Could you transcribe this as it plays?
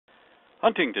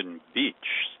Huntington Beach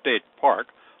State Park,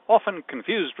 often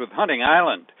confused with Hunting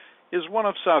Island, is one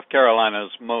of South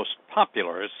Carolina's most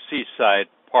popular seaside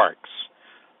parks.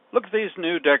 Look at these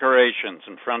new decorations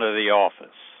in front of the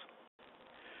office.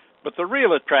 But the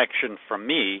real attraction for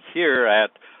me here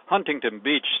at Huntington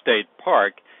Beach State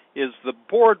Park is the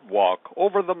boardwalk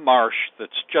over the marsh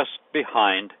that's just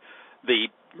behind the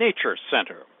Nature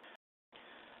Center.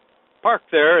 Park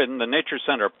there in the Nature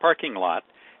Center parking lot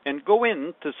and go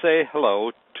in to say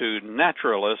hello to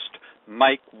naturalist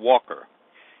Mike Walker.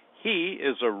 He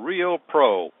is a real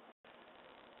pro.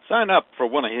 Sign up for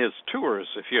one of his tours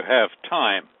if you have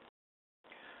time.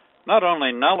 Not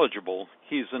only knowledgeable,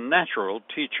 he's a natural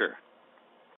teacher.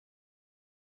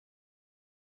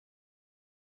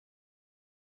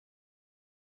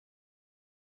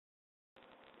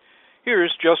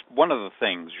 Here's just one of the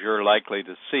things you're likely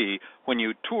to see when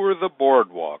you tour the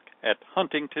boardwalk at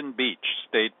Huntington Beach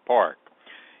State Park.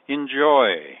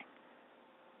 Enjoy.